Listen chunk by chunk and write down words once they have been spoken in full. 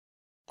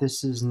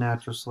This is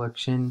Natural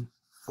Selection,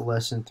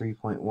 Lesson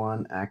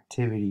 3.1,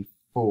 Activity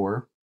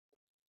 4.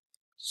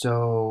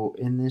 So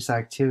in this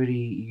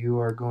activity, you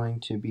are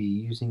going to be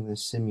using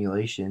this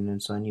simulation,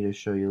 and so I need to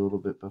show you a little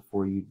bit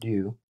before you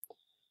do.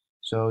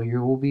 So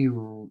you will be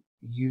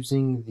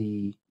using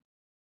the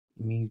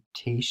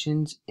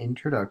mutations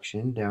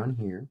introduction down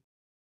here.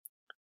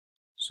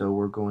 So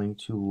we're going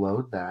to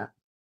load that,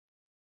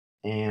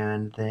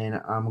 and then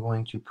I'm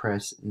going to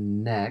press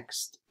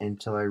next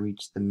until I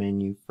reach the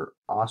menu for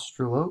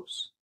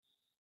Australopes,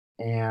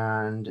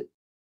 and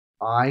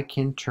I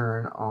can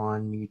turn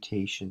on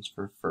mutations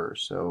for fur.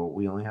 So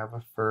we only have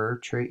a fur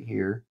trait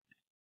here,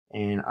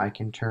 and I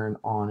can turn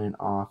on and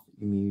off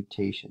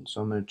mutations.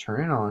 So I'm going to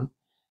turn it on,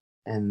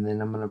 and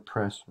then I'm going to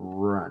press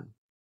run.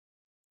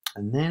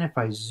 And then if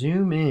I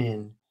zoom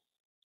in,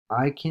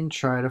 I can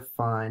try to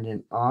find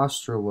an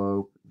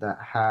Australope that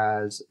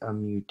has a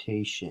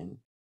mutation.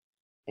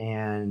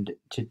 And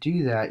to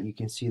do that, you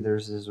can see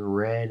there's this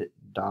red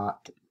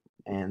dot,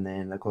 and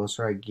then the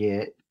closer I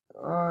get,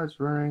 oh, it's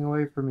running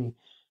away from me.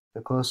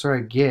 The closer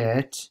I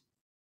get,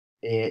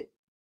 it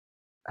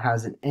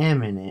has an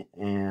M in it,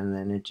 and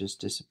then it just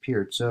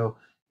disappeared. So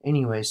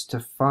anyways, to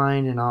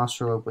find an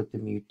Australope with the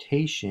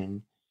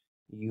mutation,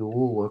 you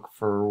will look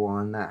for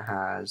one that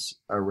has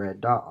a red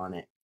dot on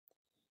it.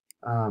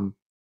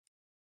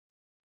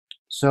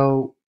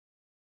 So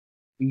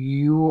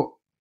you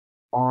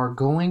are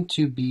going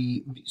to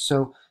be,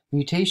 so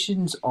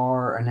mutations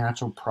are a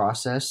natural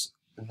process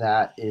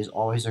that is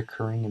always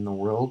occurring in the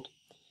world,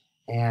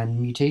 and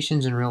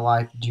mutations in real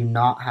life do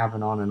not have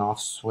an on and off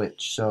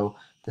switch. So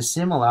the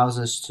sim allows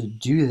us to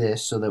do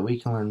this so that we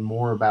can learn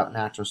more about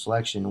natural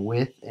selection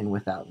with and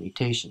without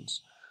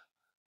mutations.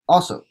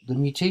 Also, the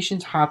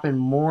mutations happen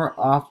more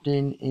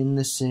often in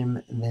the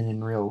sim than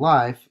in real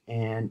life,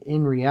 and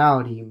in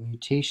reality,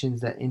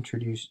 mutations that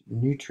introduce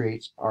new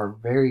traits are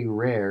very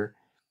rare,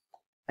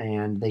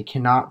 and they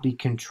cannot be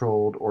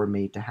controlled or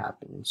made to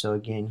happen. And so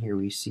again, here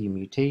we see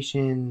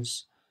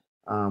mutations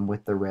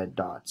with the red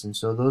dots. And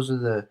so those are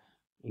the,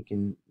 you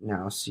can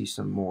now see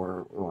some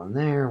more, one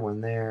there,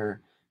 one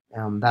there.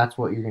 That's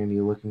what you're going to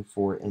be looking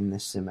for in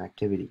this sim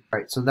activity. All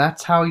right, so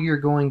that's how you're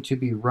going to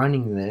be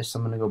running this.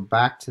 I'm going to go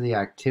back to the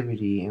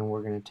activity, and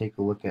we're going to take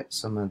a look at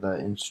some of the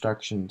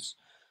instructions.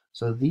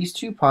 So these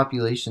two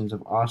populations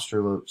of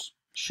Australopes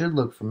should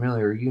look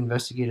familiar. You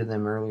investigated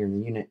them earlier in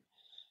the unit.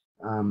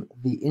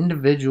 The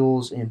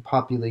individuals in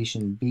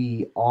population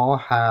B all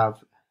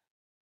have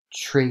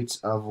traits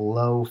of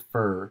low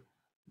fur.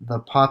 The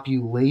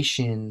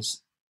population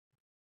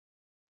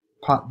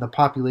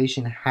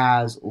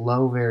has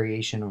low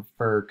variation of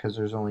fur because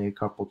there's only a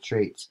couple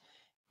traits,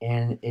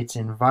 and its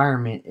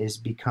environment is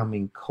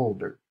becoming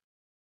colder.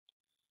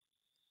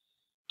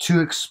 To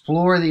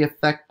explore the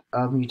effect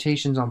of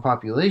mutations on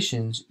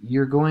populations,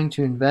 you're going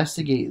to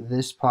investigate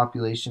this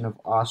population of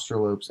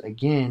Australopes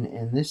again,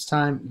 and this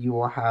time you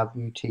will have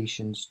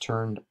mutations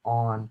turned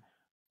on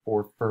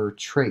for fur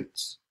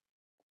traits.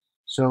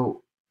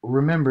 So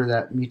remember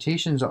that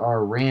mutations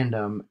are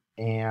random,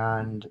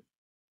 and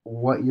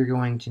what you're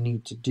going to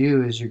need to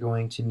do is you're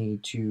going to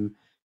need to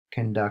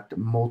conduct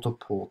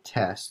multiple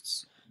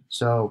tests.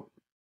 So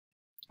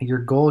your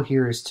goal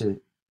here is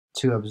to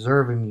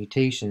observe a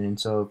mutation, and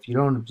so if you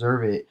don't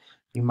observe it,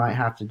 you might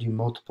have to do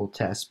multiple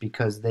tests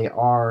because they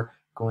are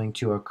going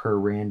to occur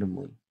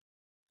randomly.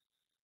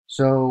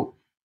 So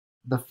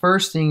the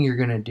first thing you're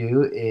going to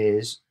do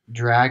is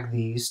drag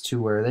these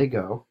to where they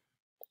go,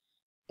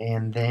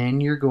 and then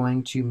you're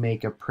going to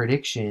make a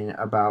prediction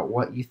about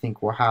what you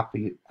think will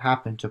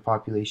happen to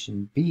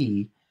population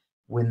B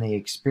when they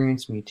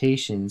experience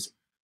mutations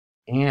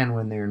and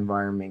when their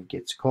environment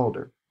gets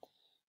colder.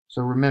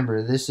 So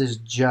remember, this is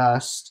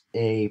just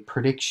a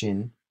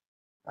prediction,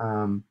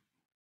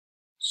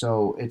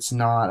 so it's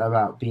not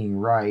about being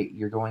right.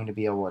 You're going to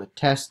be able to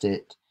test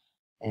it,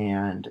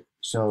 and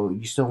so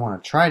you still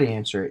want to try to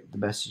answer it the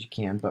best as you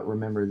can, but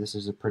remember, this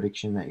is a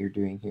prediction that you're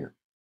doing here.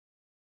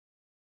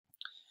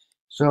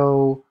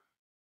 So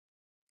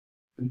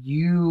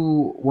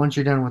once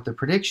you're done with the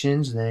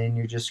predictions, then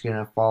you're just going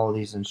to follow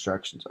these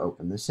instructions.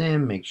 Open the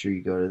sim, make sure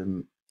you go to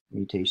the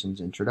mutations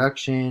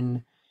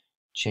introduction,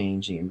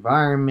 change the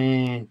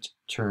environment,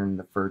 turn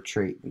the fur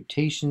trait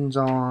mutations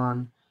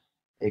on,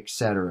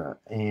 etc.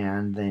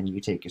 And then you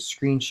take a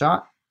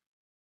screenshot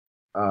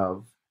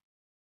of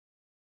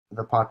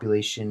the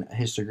population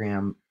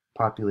histogram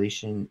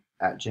population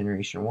at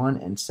generation 1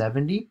 and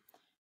 70,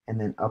 and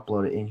then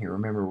upload it in here.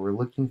 Remember, we're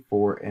looking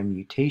for a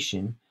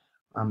mutation,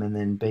 and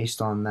then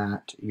based on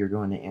that, you're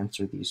going to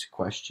answer these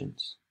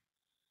questions.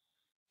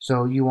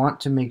 So you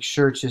want to make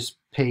sure to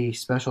pay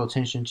special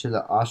attention to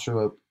the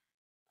Australope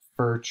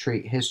fur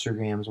trait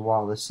histograms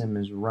while the sim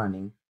is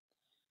running,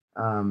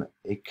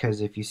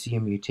 because if you see a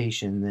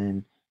mutation,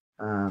 then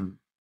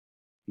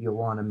you'll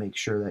want to make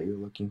sure that you're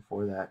looking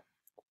for that.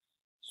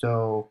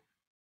 So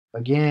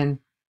again,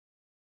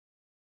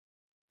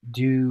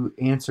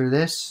 answer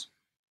this,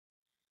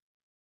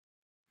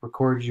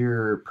 record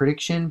your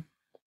prediction,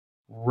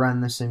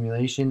 run the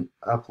simulation,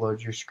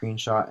 upload your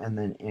screenshot, and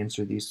then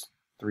answer these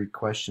 3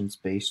 questions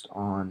based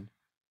on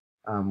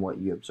what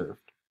you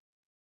observed.